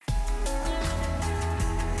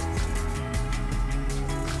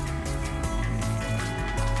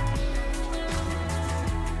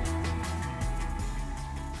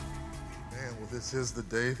This is the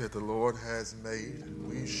day that the Lord has made.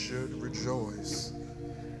 We should rejoice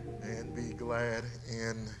and be glad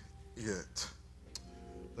in it.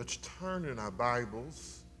 Let's turn in our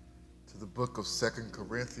Bibles to the book of 2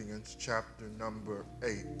 Corinthians, chapter number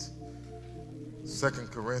 8. 2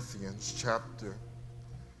 Corinthians, chapter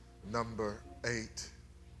number 8.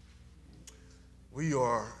 We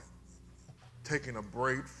are taking a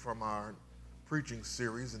break from our preaching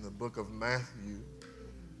series in the book of Matthew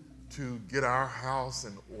to get our house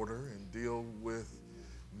in order and deal with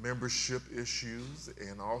membership issues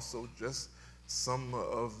and also just some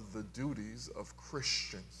of the duties of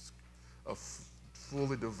Christians, of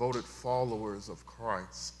fully devoted followers of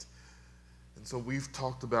Christ. And so we've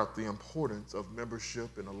talked about the importance of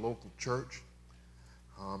membership in a local church.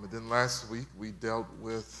 And then last week we dealt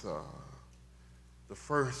with the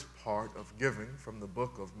first part of giving from the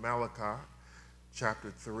book of Malachi,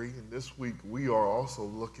 chapter 3. And this week we are also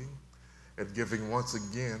looking at giving once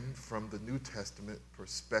again from the New Testament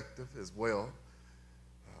perspective as well.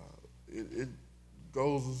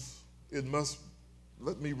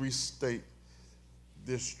 Let me restate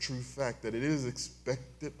this true fact that it is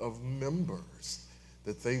expected of members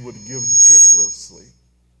that they would give generously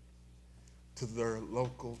to their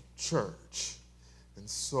local church. And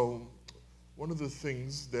so one of the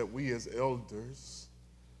things that we as elders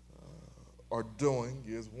are doing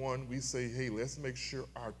is, one, we say, hey, let's make sure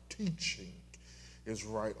our teaching is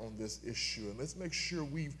right on this issue, and let's make sure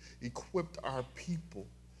we've equipped our people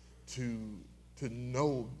to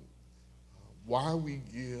know why we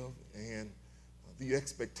give and the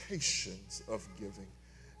expectations of giving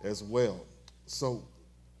as well. So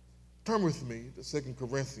turn with me to 2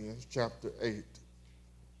 Corinthians chapter 8.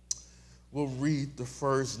 We'll read the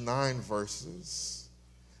first 9 verses,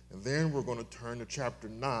 and then we're going to turn to chapter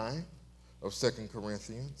 9 of 2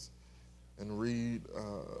 Corinthians and read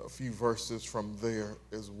a few verses from there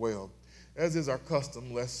as well. As is our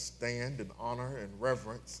custom, let's stand in honor and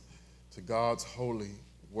reverence to God's holy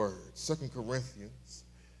word. 2 Corinthians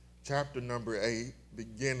chapter number 8,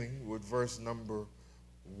 beginning with verse number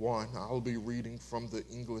 1. I'll be reading from the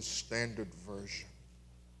English Standard Version.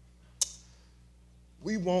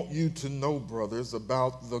 We want you to know, brothers,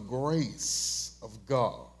 about the grace of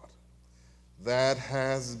God that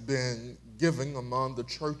has been given among the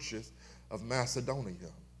churches of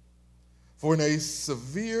Macedonia. For in a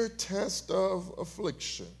severe test of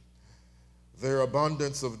affliction, their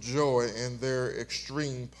abundance of joy and their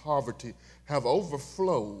extreme poverty have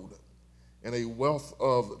overflowed in a wealth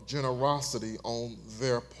of generosity on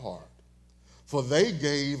their part. For they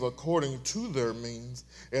gave according to their means,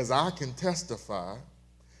 as I can testify,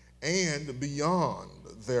 and beyond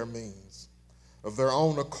their means, of their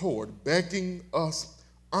own accord, begging us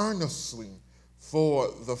earnestly for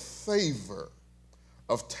the favor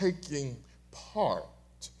of taking part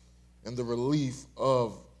in the relief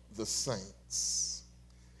of the saints.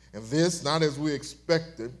 And this, not as we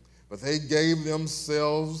expected, but they gave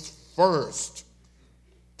themselves first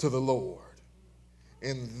to the Lord,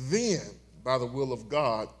 and then, by the will of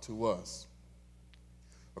God, to us.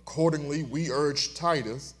 Accordingly, we urge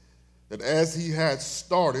Titus that as he had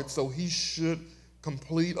started, so he should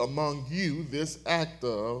complete among you this act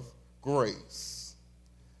of grace.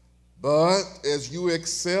 But as you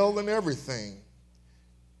excel in everything,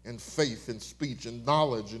 in faith, in speech, in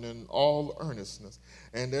knowledge, and in all earnestness,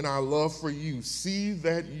 and in our love for you, see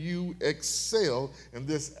that you excel in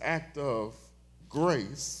this act of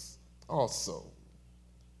grace also.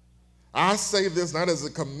 I say this not as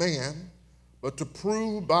a command, but to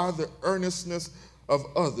prove by the earnestness of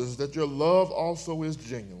others that your love also is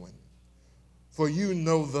genuine. For you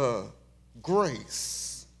know the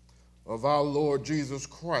grace of our Lord Jesus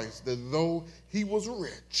Christ, that though he was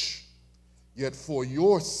rich, yet for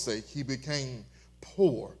your sake he became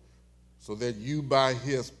poor, so that you by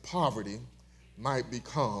his poverty might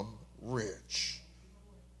become rich.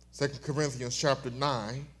 2 Corinthians chapter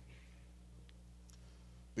 9,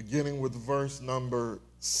 beginning with verse number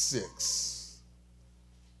 6.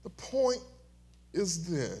 The point is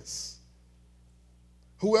this: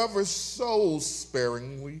 whoever sows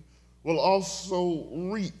sparingly will also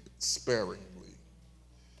reap sparingly,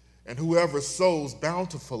 and whoever sows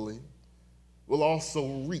bountifully will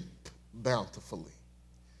also reap bountifully.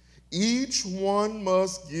 Each one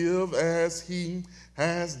must give as he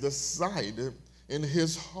has decided in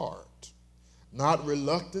his heart, not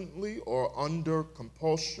reluctantly or under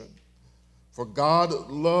compulsion, for God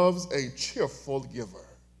loves a cheerful giver.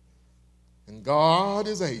 And God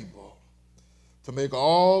is able to make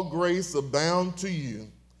all grace abound to you,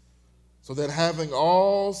 so that having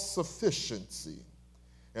all sufficiency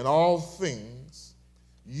in all things,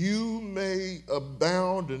 you may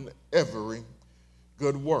abound in every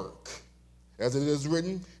good work. As it is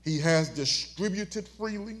written, he has distributed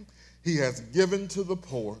freely, he has given to the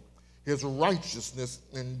poor, his righteousness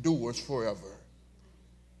endures forever.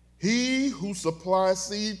 He who supplies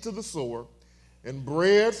seed to the sower and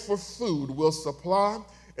bread for food will supply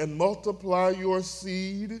and multiply your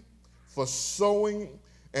seed for sowing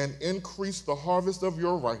and increase the harvest of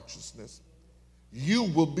your righteousness. You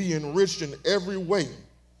will be enriched in every way,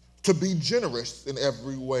 to be generous in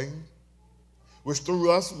every way, which through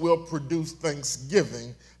us will produce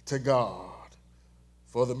thanksgiving to God.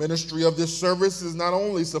 For the ministry of this service is not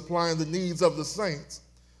only supplying the needs of the saints,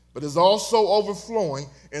 but is also overflowing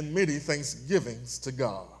in many thanksgivings to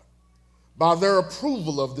God. By their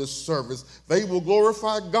approval of this service, they will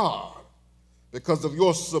glorify God because of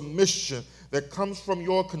your submission that comes from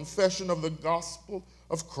your confession of the gospel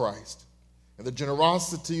of Christ and the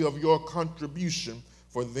generosity of your contribution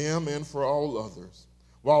for them and for all others,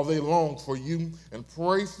 while they long for you and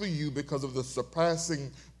pray for you because of the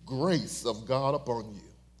surpassing grace of God upon you.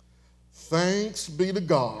 Thanks be to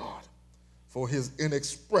God for his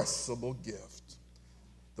inexpressible gift.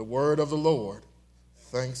 The word of the Lord.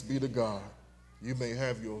 Thanks be to God. You may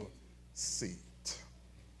have your seat.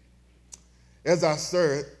 As I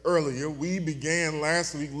said earlier, we began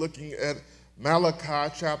last week looking at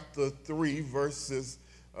Malachi chapter 3, verses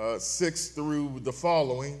 6 through the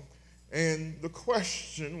following. And the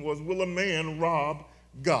question was, will a man rob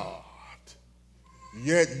God?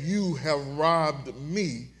 Yet you have robbed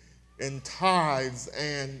me in tithes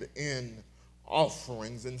and in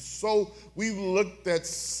offerings. And so we looked at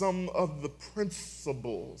some of the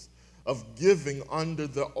principles of giving under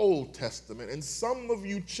the Old Testament. And some of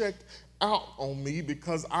you checked out on me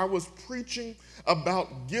because I was preaching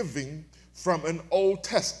about giving from an Old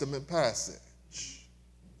Testament passage.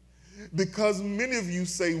 Because many of you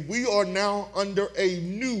say we are now under a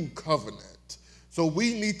new covenant. So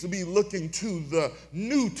we need to be looking to the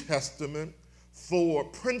New Testament for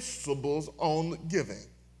principles on giving.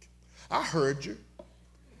 I heard you.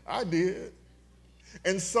 I did.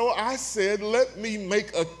 And so I said, let me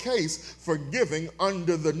make a case for giving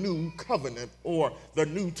under the New Covenant or the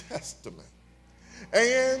New Testament.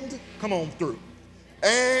 And, come on through.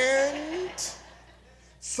 And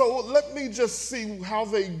so let me just see how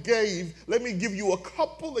they gave. Let me give you a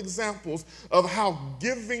couple examples of how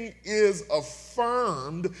giving is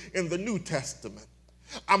affirmed in the New Testament.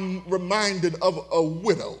 I'm reminded of a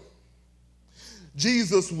widow.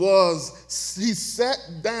 Jesus he sat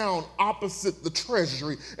down opposite the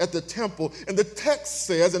treasury at the temple, and the text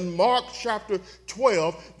says in Mark chapter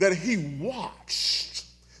 12 that he watched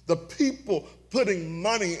the people putting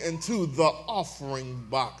money into the offering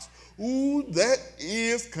box. Ooh, that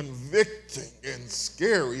is convicting and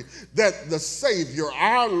scary that the Savior,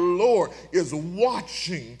 our Lord, is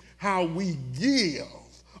watching how we give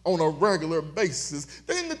on a regular basis.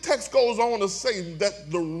 Then the text goes on to say that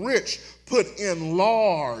the rich put in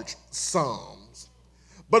large sums.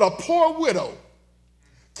 But a poor widow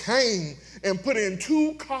came and put in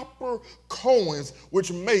 2 copper coins,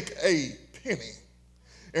 which make a penny.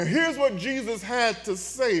 And here's what Jesus had to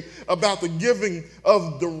say about the giving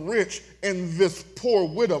of the rich and this poor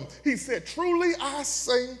widow. He said, truly I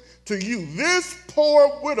say to you, this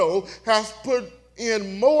poor widow has put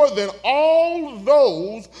in more than all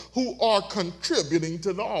those who are contributing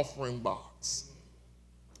to the offering box.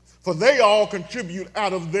 For they all contribute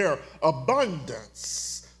out of their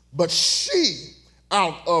abundance, but she,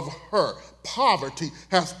 out of her poverty,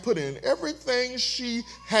 has put in everything she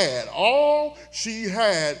had, all she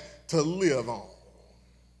had to live on.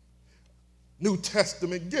 New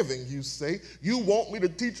Testament giving, you say. You want me to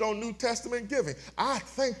teach on New Testament giving? I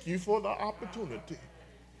thank you for the opportunity.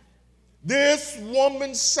 This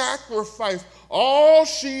woman sacrificed all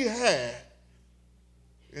she had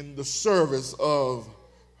in the service of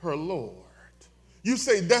her Lord. You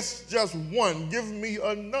say, that's just one. Give me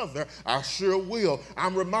another. I sure will.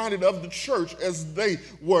 I'm reminded of the church as they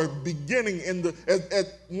were beginning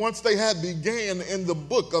once they had began in the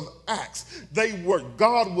book of Acts.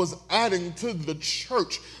 God was adding to the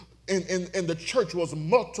church. And the church was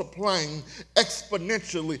multiplying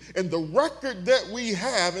exponentially. And the record that we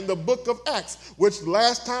have in the book of Acts, which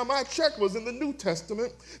last time I checked was in the New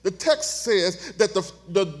Testament, the text says that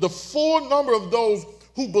the full number of those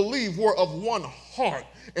who believed were of one heart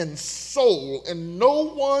and soul. And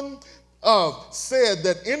no one said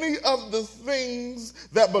that any of the things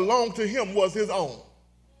that belonged to him was his own.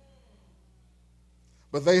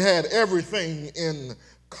 But they had everything in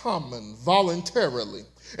common voluntarily.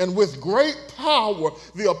 And with great power,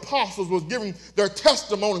 the apostles was giving their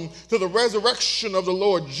testimony to the resurrection of the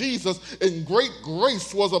Lord Jesus, and great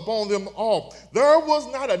grace was upon them all. There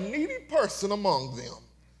was not a needy person among them.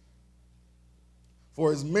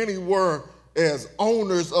 For as many were as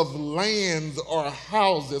owners of lands or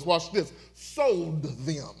houses, watch this, sold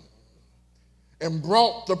them and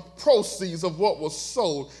brought the proceeds of what was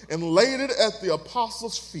sold and laid it at the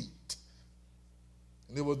apostles' feet.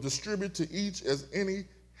 And it was distributed to each as any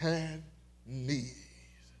had need.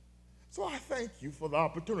 So I thank you for the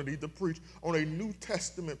opportunity to preach on a New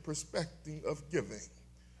Testament perspective of giving.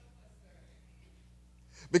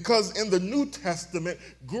 Because in the New Testament,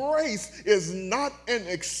 grace is not an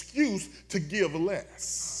excuse to give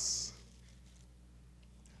less.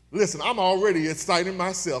 Listen, I'm already exciting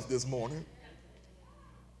myself this morning.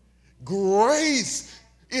 Grace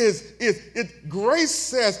grace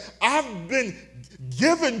says, I've been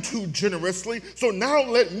given to generously, so now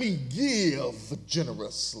let me give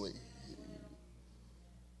generously.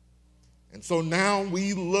 And so now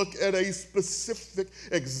we look at a specific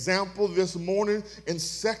example this morning in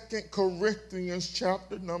 2 Corinthians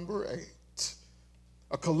chapter number 8.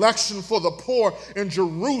 A collection for the poor in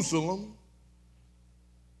Jerusalem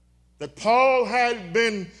that Paul had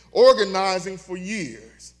been organizing for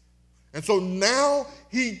years. And so now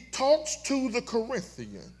he talks to the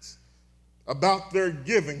Corinthians about their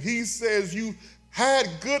giving. He says, you had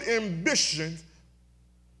good ambitions,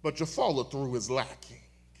 but your follow-through is lacking.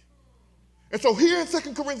 And so here in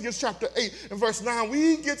 2 Corinthians chapter 8 and verse 9,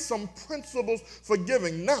 we get some principles for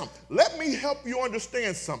giving. Now, let me help you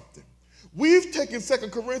understand something. We've taken 2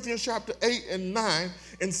 Corinthians chapter 8 and 9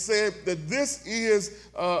 and said that this is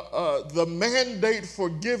the mandate for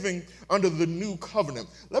giving under the new covenant.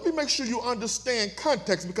 Let me make sure you understand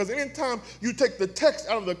context, because anytime you take the text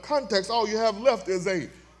out of the context, all you have left is a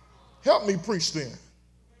help me preach then.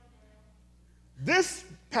 This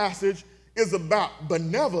passage is about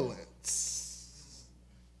benevolence.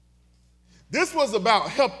 This was about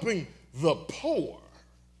helping the poor.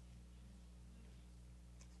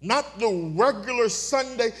 Not the regular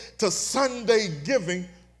Sunday to Sunday giving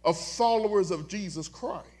of followers of Jesus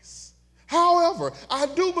Christ. However, I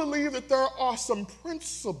do believe that there are some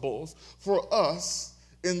principles for us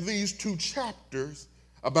in these two chapters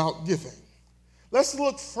about giving. Let's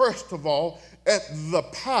look first of all at the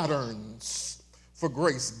patterns for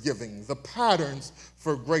grace giving. The patterns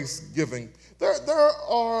for grace giving. There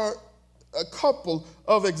are a couple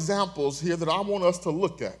of examples here that I want us to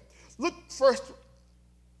look at. Look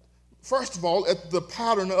First of all, at the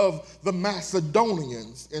pattern of the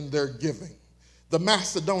Macedonians in their giving. The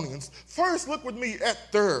Macedonians. First, look with me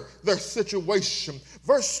at their situation.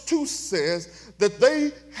 Verse 2 says that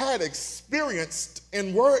they had experienced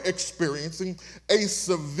and were experiencing a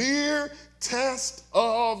severe test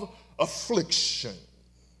of affliction.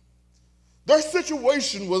 Their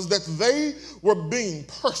situation was that they were being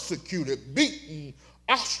persecuted, beaten,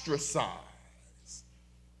 ostracized.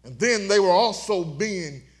 And then they were also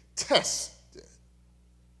being tested.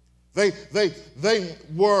 They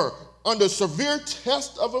were under severe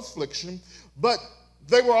test of affliction, but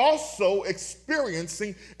they were also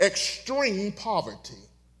experiencing extreme poverty.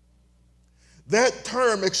 That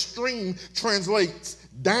term extreme translates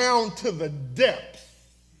down to the depth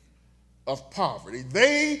of poverty.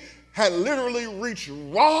 They had literally reached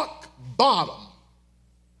rock bottom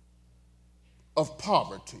of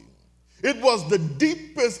poverty. It was the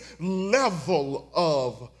deepest level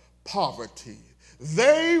of poverty.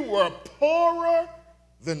 They were poorer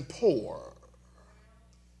than poor.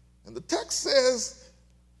 And the text says,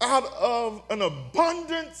 out of an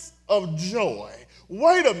abundance of joy.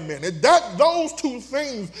 Wait a minute, those two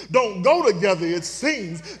things don't go together, it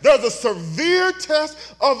seems. There's a severe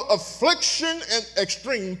test of affliction and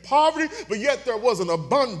extreme poverty, but yet there was an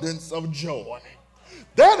abundance of joy.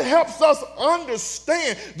 That helps us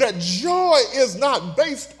understand that joy is not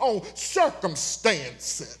based on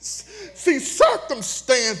circumstances. See,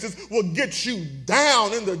 circumstances will get you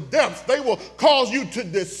down in the depths. They will cause you to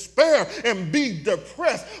despair and be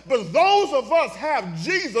depressed. But those of us have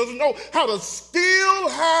Jesus know how to still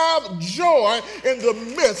have joy in the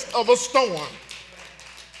midst of a storm.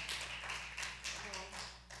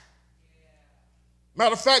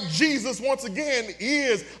 Matter of fact, Jesus, once again,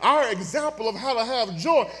 is our example of how to have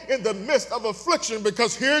joy in the midst of affliction,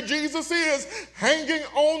 because here Jesus is hanging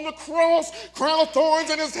on the cross, crown of thorns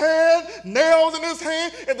in his head, nails in his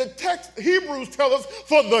hand, and the text, Hebrews tell us,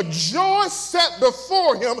 for the joy set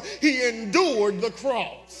before him, he endured the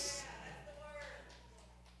cross.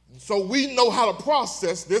 And So we know how to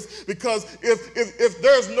process this, because if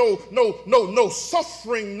there's no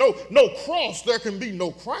suffering, no cross, there can be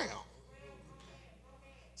no crown.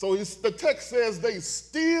 So the text says they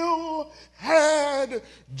still had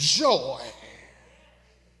joy.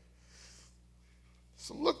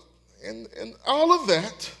 So look, in all of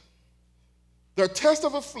that, their test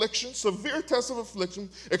of affliction, severe test of affliction,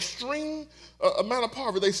 extreme amount of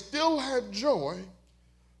poverty, they still had joy.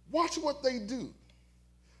 Watch what they do.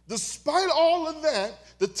 Despite all of that,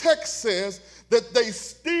 the text says that they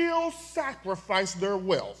still sacrificed their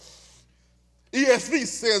wealth. ESV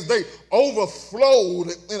says they overflowed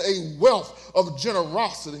in a wealth of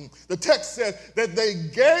generosity. The text says that they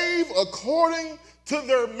gave according to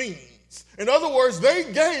their means. In other words,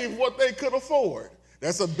 they gave what they could afford.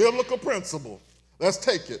 That's a biblical principle. Let's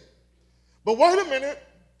take it. But wait a minute.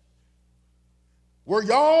 Where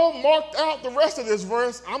y'all marked out the rest of this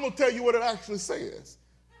verse, I'm going to tell you what it actually says.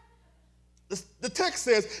 The text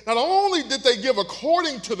says, not only did they give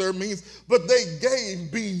according to their means, but they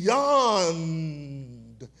gave beyond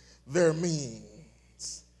their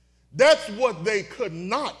means. That's what they could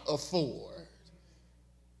not afford.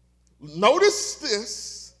 Notice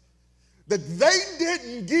this, that they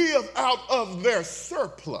didn't give out of their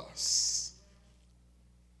surplus.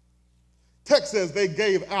 Text says they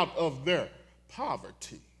gave out of their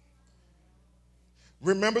poverty.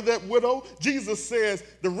 Remember that widow? Jesus says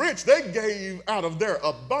the rich, they gave out of their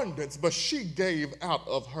abundance, but she gave out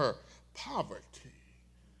of her poverty.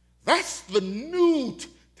 That's the New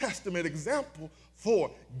Testament example for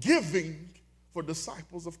giving for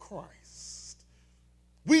disciples of Christ.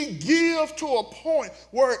 We give to a point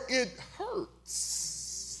where it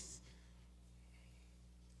hurts.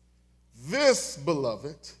 This,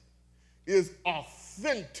 beloved, is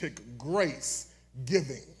authentic grace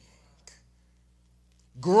giving.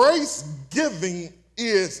 Grace giving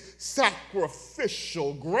is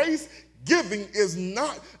sacrificial. Grace giving is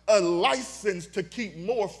not a license to keep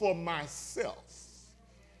more for myself.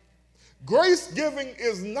 Grace giving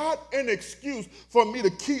is not an excuse for me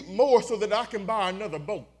to keep more so that I can buy another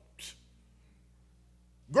boat.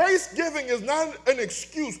 Grace giving is not an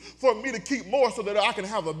excuse for me to keep more so that I can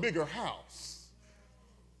have a bigger house.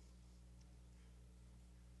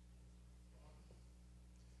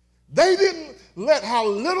 They didn't let how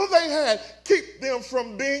little they had keep them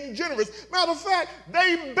from being generous. Matter of fact,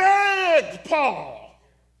 they begged Paul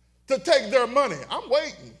to take their money. I'm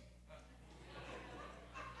waiting.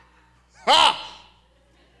 Ha!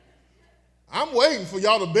 I'm waiting for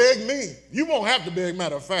y'all to beg me. You won't have to beg,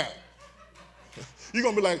 matter of fact. You're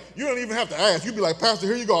going to be like, you don't even have to ask. You'll be like, Pastor,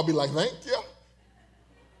 here you go. I'll be like, thank you.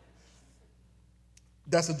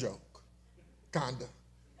 That's a joke. Kinda.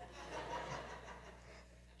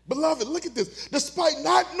 Beloved, look at this. Despite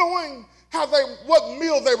not knowing what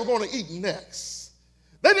meal they were going to eat next,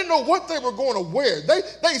 they didn't know what they were going to wear.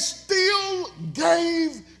 They still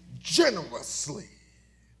gave generously.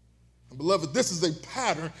 And beloved, this is a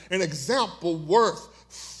pattern, an example worth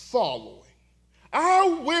following.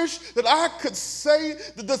 I wish that I could say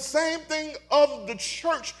the same thing of the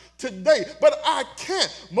church today, but I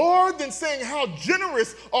can't. More than saying how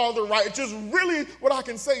generous are the righteous, really what I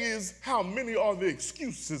can say is how many are the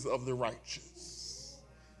excuses of the righteous.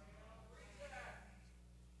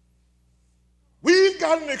 We've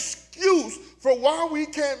got an excuse for why we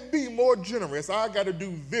can't be more generous. I got to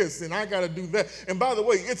do this and I got to do that. And by the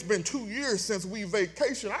way, it's been 2 years since we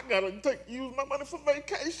vacationed. I got to use my money for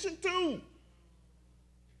vacation too.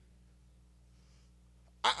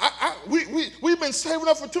 We've been saving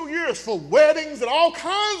up for 2 years for weddings and all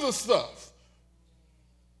kinds of stuff.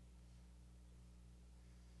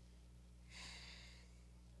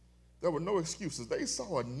 There were no excuses. They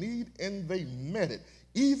saw a need and they met it,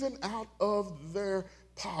 even out of their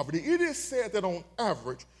poverty. It is said that on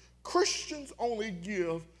average, Christians only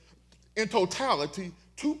give, in totality,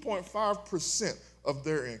 2.5% of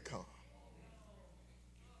their income.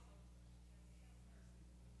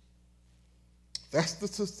 That's the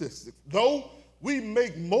statistic. Though we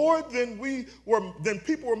make more than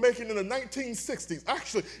people were making in the 1960s.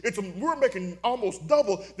 Actually, we're making almost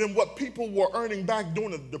double than what people were earning back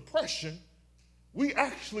during the Depression. We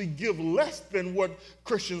actually give less than what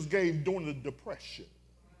Christians gave during the Depression.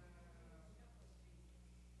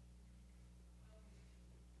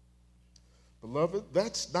 Beloved,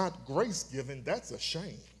 that's not grace giving, that's a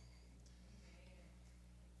shame.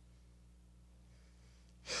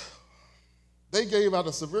 They gave out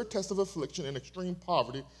a severe test of affliction and extreme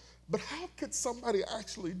poverty, but how could somebody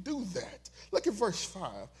actually do that? Look at verse 5.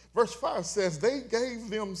 Verse 5 says, they gave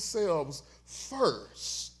themselves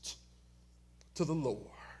first to the Lord.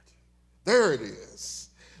 There it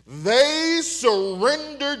is. They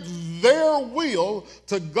surrendered their will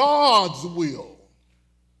to God's will.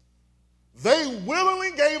 They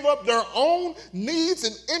willingly gave up their own needs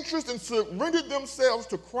and interests and surrendered themselves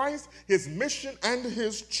to Christ, his mission, and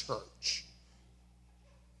his church.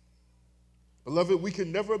 Beloved, we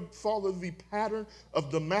can never follow the pattern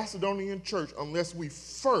of the Macedonian church unless we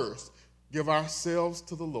first give ourselves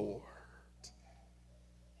to the Lord.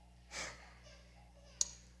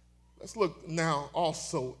 Let's look now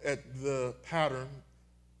also at the pattern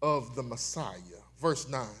of the Messiah. Verse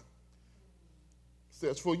 9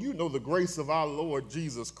 says, "For you know the grace of our Lord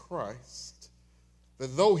Jesus Christ,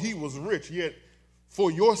 that though he was rich, yet for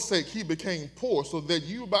your sake he became poor, so that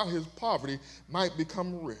you by his poverty might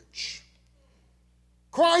become rich."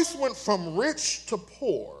 Christ went from rich to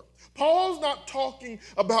poor. Paul's not talking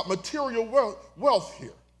about material wealth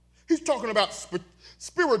here. He's talking about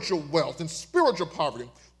spiritual wealth and spiritual poverty.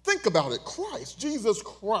 Think about it. Christ, Jesus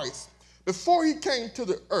Christ, before he came to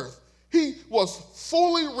the earth, he was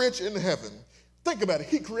fully rich in heaven. Think about it.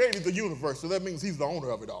 He created the universe, so that means he's the owner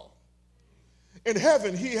of it all. In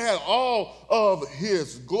heaven, he had all of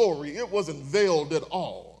his glory. It wasn't veiled at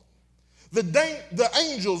all. The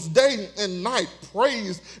angels day and night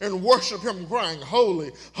praise and worship him, crying,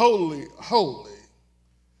 "Holy, holy, holy."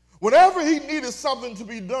 Whenever he needed something to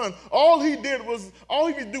be done, all he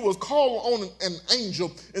could do was call on an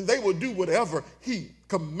angel, and they would do whatever he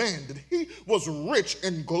commanded. He was rich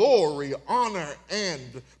in glory, honor,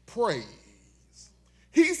 and praise.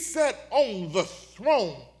 He sat on the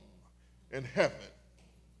throne in heaven.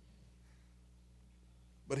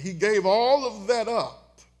 But he gave all of that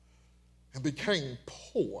up and became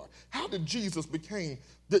poor. How did Jesus become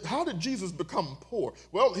poor?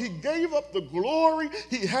 Well, he gave up the glory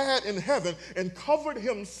he had in heaven and covered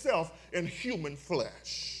himself in human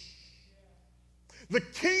flesh. The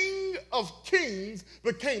King of Kings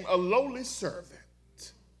became a lowly servant.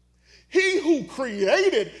 He who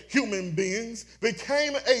created human beings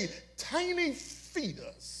became a tiny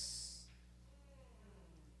fetus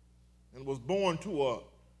and was born to a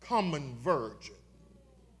common virgin.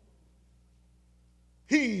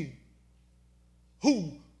 He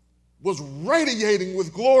who was radiating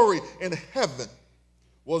with glory in heaven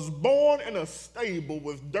was born in a stable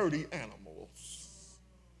with dirty animals,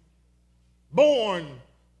 born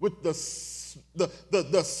with the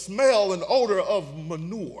smell and odor of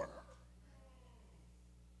manure.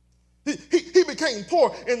 He became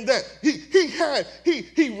poor in that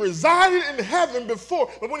he resided in heaven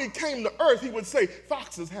before, but when he came to earth, he would say,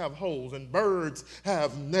 "Foxes have holes and birds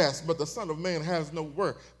have nests, but the Son of Man has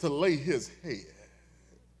nowhere to lay his head."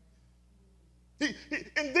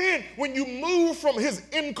 And then when you move from his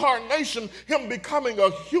incarnation, him becoming a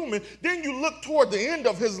human, then you look toward the end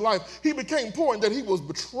of his life, he became poor in that he was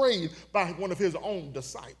betrayed by one of his own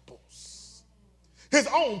disciples. His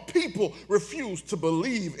own people refused to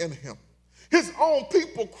believe in him. His own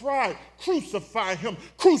people cried, "Crucify him,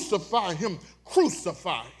 crucify him,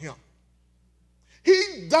 crucify him."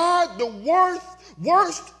 He died the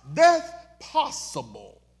worst death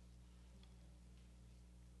possible.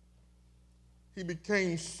 He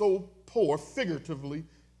became so poor, figuratively,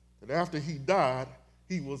 that after he died,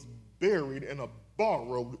 he was buried in a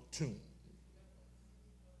borrowed tomb.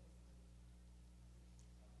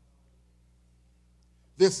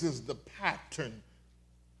 This is the pattern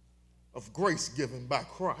of grace given by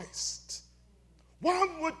Christ.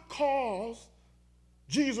 What would cause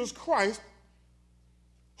Jesus Christ,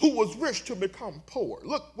 who was rich, to become poor?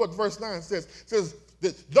 Look what verse 9 says. It says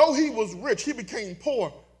that though he was rich, he became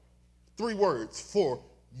poor. 3 words: for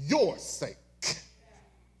your sake.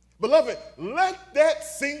 Beloved, let that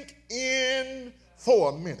sink in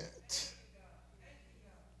for a minute.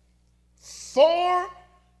 For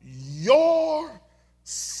your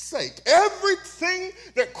sake. Everything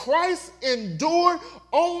that Christ endured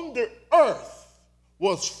on the earth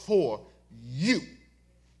was for you.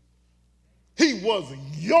 He was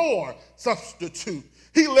your substitute.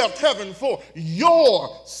 He left heaven for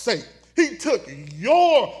your sake. He took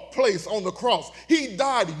your place on the cross. He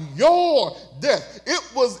died your death.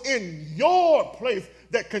 It was in your place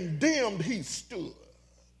that condemned he stood.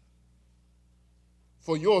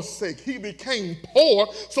 For your sake, he became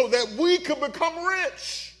poor so that we could become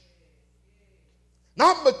rich.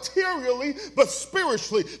 Not materially, but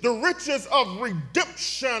spiritually. The riches of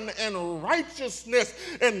redemption and righteousness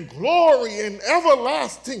and glory and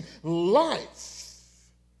everlasting life.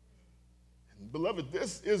 And beloved,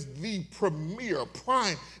 this is the premier,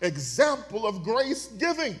 prime example of grace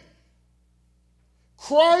giving.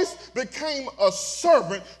 Christ became a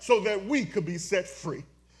servant so that we could be set free.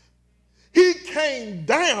 He came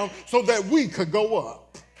down so that we could go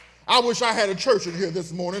up. I wish I had a church in here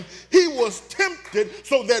this morning. He was tempted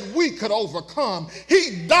so that we could overcome.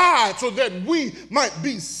 He died so that we might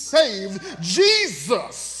be saved.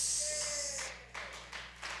 Jesus.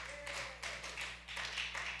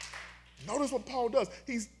 Notice what Paul does.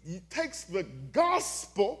 He takes the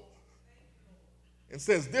gospel and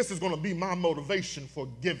says, this is going to be my motivation for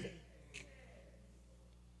giving.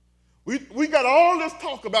 We got all this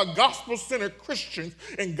talk about gospel-centered Christians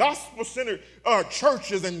and gospel-centered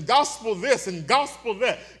churches and gospel this and gospel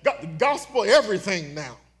that. Gospel everything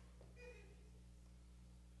now.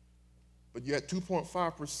 But yet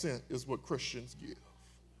 2.5% is what Christians give.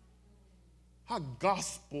 How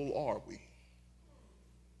gospel are we?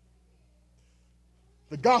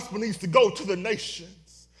 The gospel needs to go to the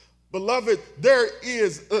nations. Beloved, there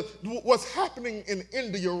is, what's happening in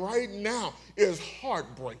India right now is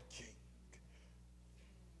heartbreaking.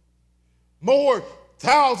 More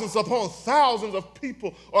thousands upon thousands of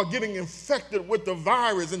people are getting infected with the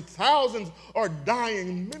virus, and thousands are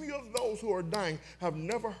dying. Many of those who are dying have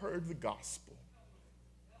never heard the gospel.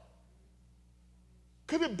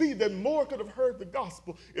 Could it be that more could have heard the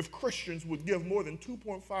gospel if Christians would give more than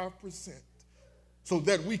 2.5% so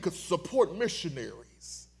that we could support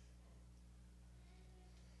missionaries?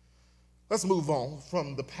 Let's move on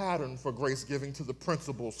from the pattern for grace giving to the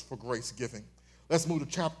principles for grace giving. Let's move to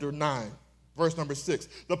chapter 9. Verse number 6.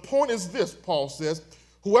 The point is this, Paul says,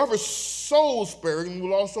 whoever sows sparingly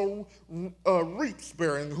will also reap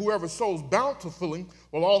sparingly. Whoever sows bountifully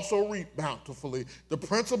will also reap bountifully. The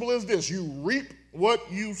principle is this: you reap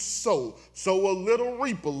what you sow. Sow a little,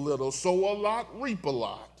 reap a little. Sow a lot, reap a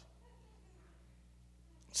lot.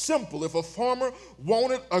 Simple. If a farmer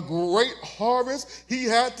wanted a great harvest, he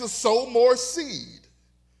had to sow more seed.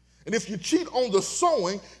 And if you cheat on the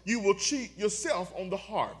sowing, you will cheat yourself on the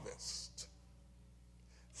harvest.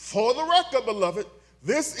 For the record, beloved,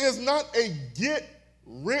 this is not a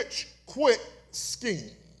get-rich-quick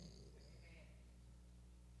scheme.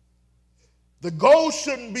 The goal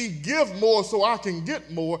shouldn't be give more so I can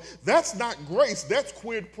get more. That's not grace. That's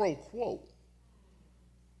quid pro quo.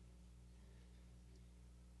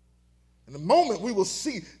 In a moment, we will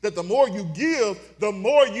see that the more you give, the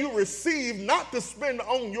more you receive, not to spend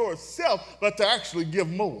on yourself, but to actually give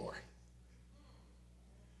more.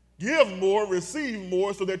 Give more, receive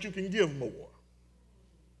more, so that you can give more.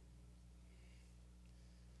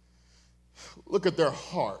 Look at their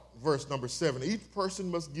heart. Verse number 7. Each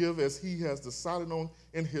person must give as he has decided on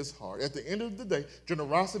in his heart. At the end of the day,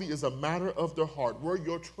 generosity is a matter of the heart. Where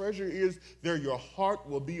your treasure is, there your heart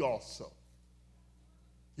will be also.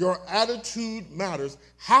 Your attitude matters.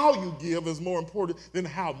 How you give is more important than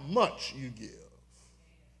how much you give.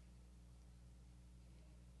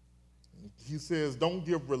 He says, don't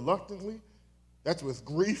give reluctantly. That's with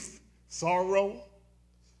grief, sorrow,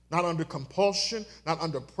 not under compulsion, not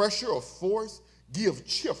under pressure or force. Give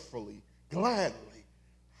cheerfully, gladly,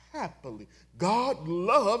 happily. God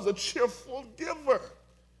loves a cheerful giver.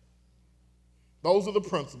 Those are the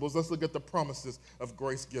principles. Let's look at the promises of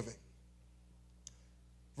grace giving.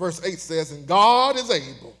 Verse 8 says, and God is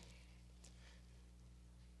able.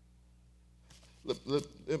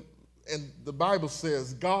 And the Bible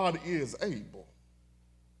says God is able.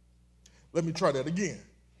 Let me try that again.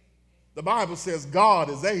 The Bible says God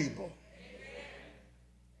is able.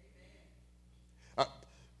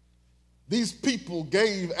 These people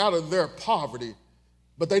gave out of their poverty,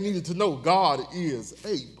 but they needed to know God is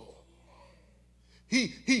able.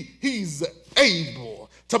 He's able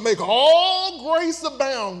to make all grace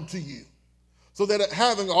abound to you, so that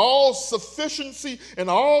having all sufficiency in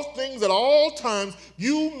all things at all times,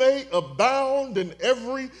 you may abound in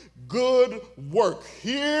every good work.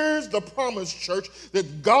 Here's the promise, church,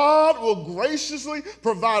 that God will graciously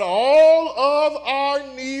provide all of our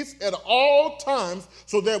needs at all times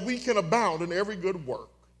so that we can abound in every good work.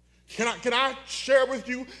 Can I share with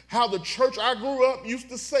you how the church I grew up used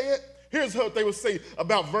to say it? Here's what they would say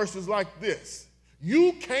about verses like this.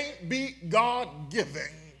 You can't beat God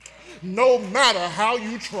giving, no matter how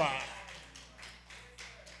you try.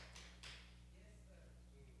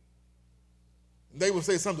 They would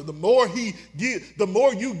say something, the more you give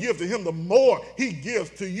to him, the more he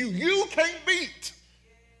gives to you. You can't beat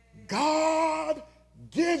God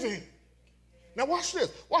giving. Now watch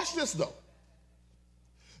this. Watch this though.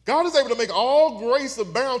 God is able to make all grace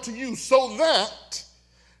abound to you so that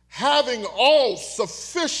having all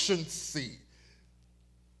sufficiency.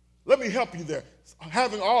 Let me help you there.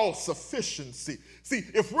 Having all sufficiency. See,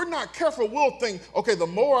 if we're not careful, we'll think, okay, the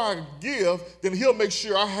more I give, then he'll make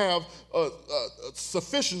sure I have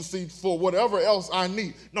sufficiency for whatever else I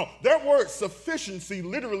need. No, that word sufficiency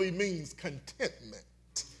literally means contentment.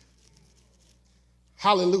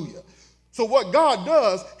 Hallelujah. So what God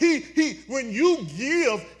does, when you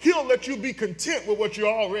give, he'll let you be content with what you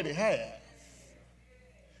already have.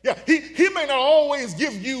 Yeah, he may not always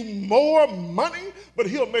give you more money, but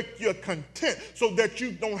he'll make you content so that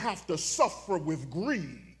you don't have to suffer with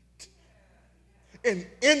greed and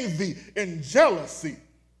envy and jealousy.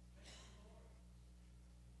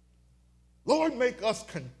 Lord, make us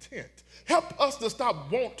content. Help us to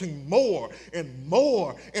stop wanting more and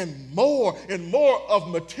more and more and more of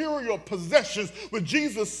material possessions, which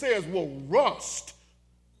Jesus says will rust.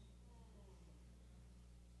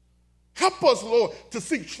 Help us, Lord, to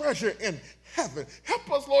seek treasure in heaven.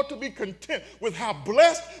 Help us, Lord, to be content with how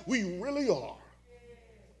blessed we really are.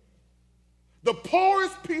 The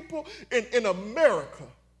poorest people in America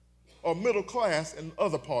are middle class in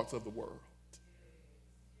other parts of the world.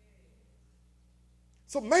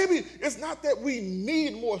 So maybe it's not that we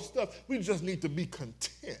need more stuff, we just need to be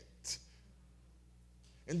content.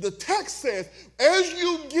 And the text says, as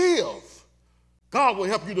you give, God will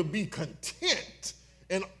help you to be content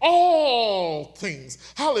in all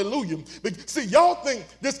things. Hallelujah. See, y'all think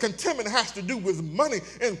this contentment has to do with money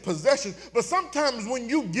and possession, but sometimes when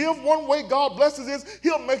you give one way God blesses is,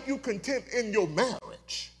 he'll make you content in your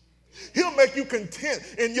marriage. He'll make you content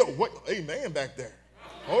in your, amen back there.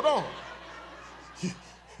 Hold on.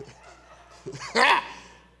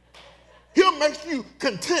 He'll make you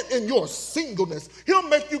content in your singleness. He'll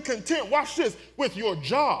make you content, watch this, with your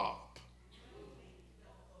job.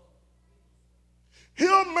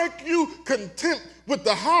 He'll make you content with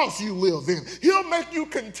the house you live in. He'll make you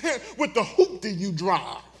content with the hoopty you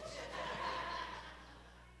drive.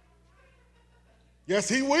 Yes,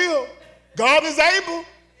 he will. God is able.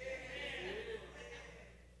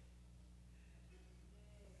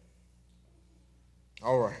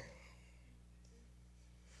 All right.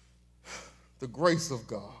 The grace of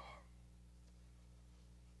God.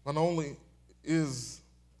 Not only is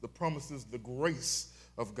the promises the grace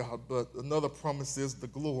of God, but another promise is the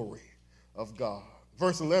glory of God.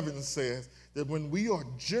 Verse 11 says that when we are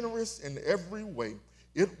generous in every way,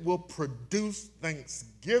 it will produce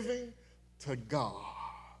thanksgiving to God.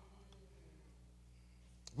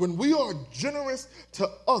 When we are generous to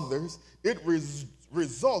others, it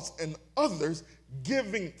results in others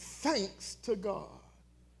giving thanks to God.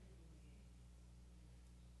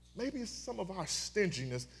 Maybe some of our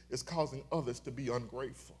stinginess is causing others to be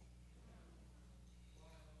ungrateful.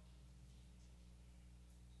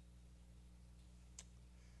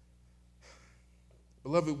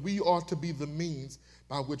 Beloved, we are to be the means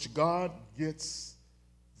by which God gets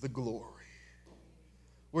the glory.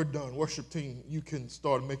 We're done. Worship team, you can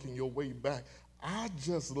start making your way back. I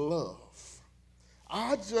just love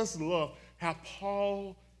how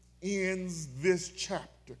Paul ends this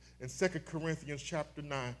chapter in 2 Corinthians chapter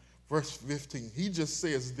 9, verse 15. He just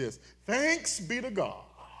says this: thanks be to God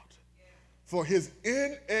for his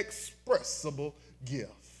inexpressible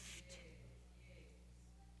gift.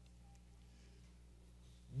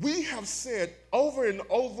 We have said over and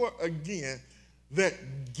over again that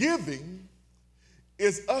giving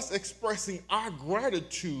is us expressing our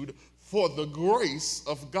gratitude for the grace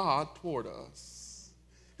of God toward us.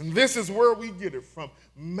 And this is where we get it from.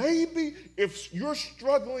 Maybe if you're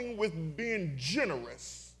struggling with being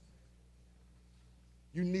generous,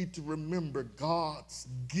 you need to remember God's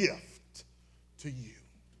gift to you.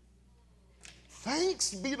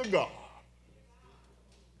 Thanks be to God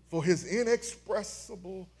for his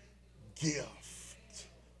inexpressible gift.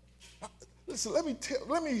 Listen,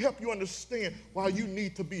 let me help you understand why you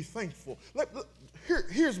need to be thankful.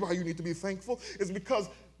 Here's why you need to be thankful. It's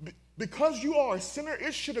because you are a sinner,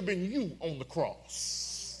 it should have been you on the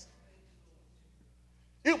cross.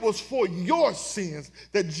 It was for your sins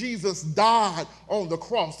that Jesus died on the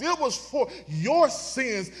cross. It was for your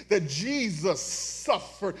sins that Jesus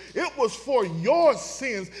suffered. It was for your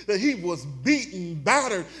sins that he was beaten,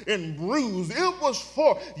 battered, and bruised. It was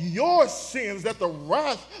for your sins that the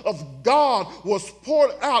wrath of God was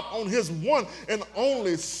poured out on his one and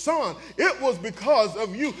only Son. It was because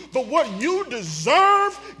of you. But what you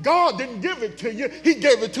deserve, God didn't give it to you. He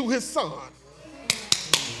gave it to his Son.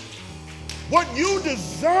 What you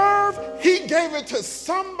deserve, he gave it to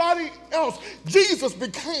somebody else. Jesus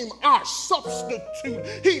became our substitute.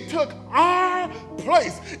 He took our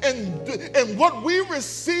place. And what we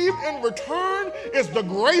received in return is the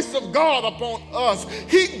grace of God upon us.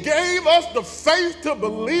 He gave us the faith to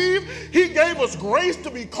believe. He gave us grace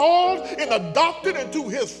to be called and adopted into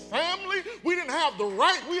his family. We didn't have the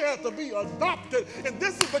right. We had to be adopted. And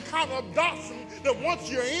this is the kind of adoption that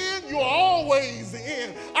once you're in, you're always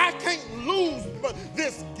in. I can't lose but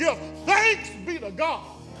this gift. Thanks be to God.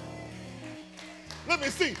 Let me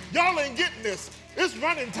see. Y'all ain't getting this. It's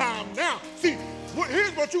running time now. See,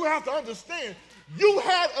 here's what you have to understand. You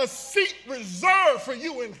had a seat reserved for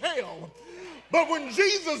you in hell. But when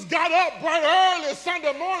Jesus got up bright early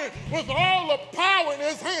Sunday morning with all the power in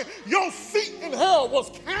his hand, your seat in hell was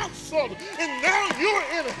canceled. And now you're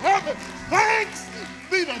in heaven. Thanks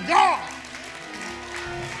be to God.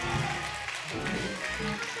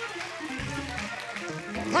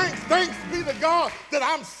 Thanks be to God that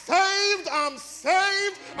I'm saved, I'm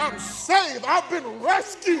saved, I'm saved. I've been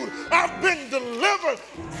rescued, I've been delivered.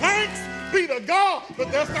 Thanks be to God. But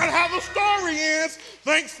that's not how the story ends.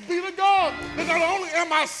 Thanks be to God that not only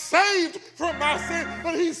am I saved from my sin,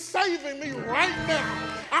 but he's saving me right now.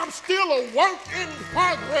 I'm still a work in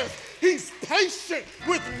progress. He's patient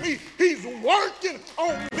with me. He's working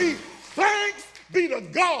on me. Thanks be to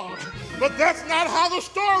God. But that's not how the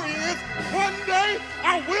story ends. One day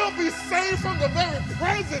I will be saved from the very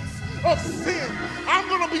presence of sin. I'm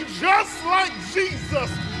going to be just like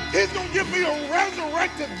Jesus. He's going to give me a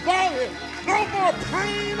resurrected body. No more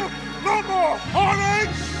pain, no more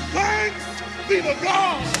heartache. Thanks be to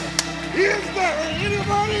God. Is there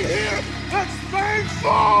anybody here that's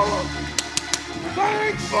thankful?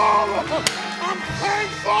 Thankful. I'm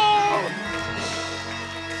thankful.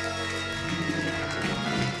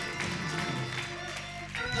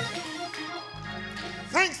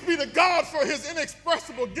 Thanks be to God for his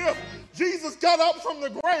inexpressible gift. Jesus got up from the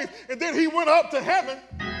grave, and then he went up to heaven,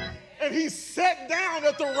 and he sat down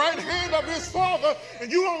at the right hand of his Father,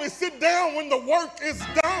 and you only sit down when the work is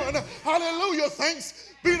done. Hallelujah. Thanks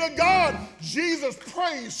be to God. Jesus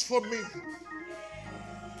prays for me.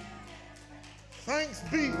 Thanks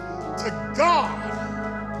be to God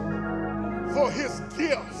for his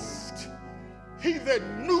gift. He that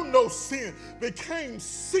knew no sin became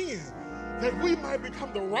sin, that we might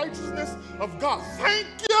become the righteousness of God. Thank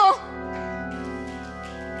you.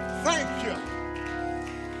 Thank you.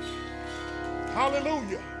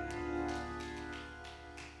 Hallelujah.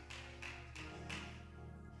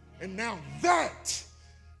 And now that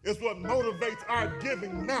is what motivates our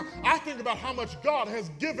giving. Now, I think about how much God has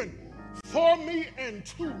given for me and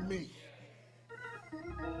to me.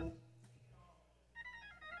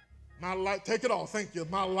 My life, take it all, thank you.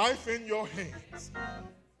 My life in your hands.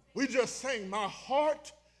 We just sang, my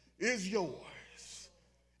heart is yours.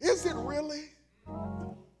 Is it really?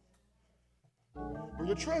 Where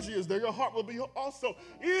your treasure is, there your heart will be also.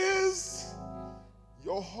 Is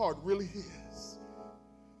your heart really his?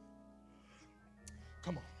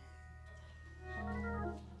 Come on.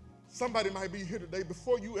 Somebody might be here today.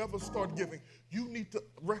 Before you ever start giving, you need to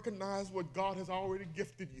recognize what God has already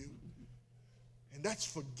gifted you. And that's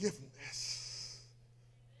forgiveness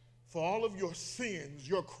for all of your sins,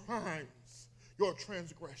 your crimes, your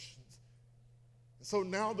transgressions. And so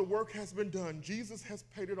now the work has been done. Jesus has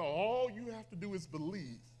paid it all. All you have to do is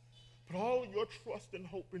believe. Put all your trust and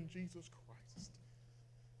hope in Jesus Christ,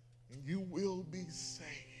 and you will be saved.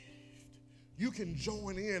 You can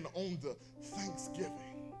join in on the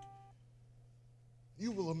Thanksgiving.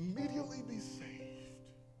 You will immediately be saved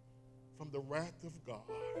from the wrath of God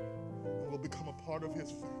and will become a part of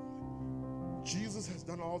his family. Jesus has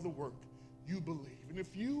done all the work. You believe. And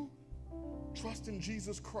if you trust in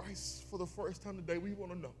Jesus Christ for the first time today, we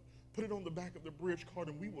want to know. Put it on the back of the bridge card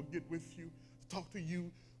and we will get with you, talk to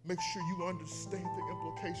you, make sure you understand the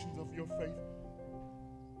implications of your faith,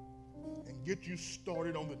 and get you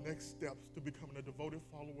started on the next steps to becoming a devoted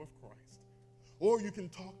follower of Christ. Or you can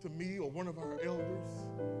talk to me or one of our elders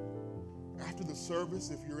after the service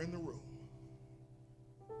if you're in the room.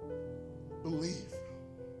 Believe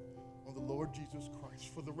on the Lord Jesus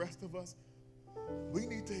Christ. For the rest of us, we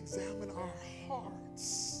need to examine our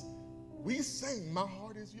hearts. We sing, my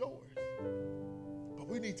heart is yours. But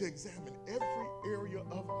we need to examine every area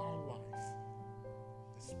of our life,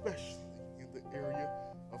 especially in the area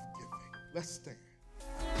of giving. Let's stand.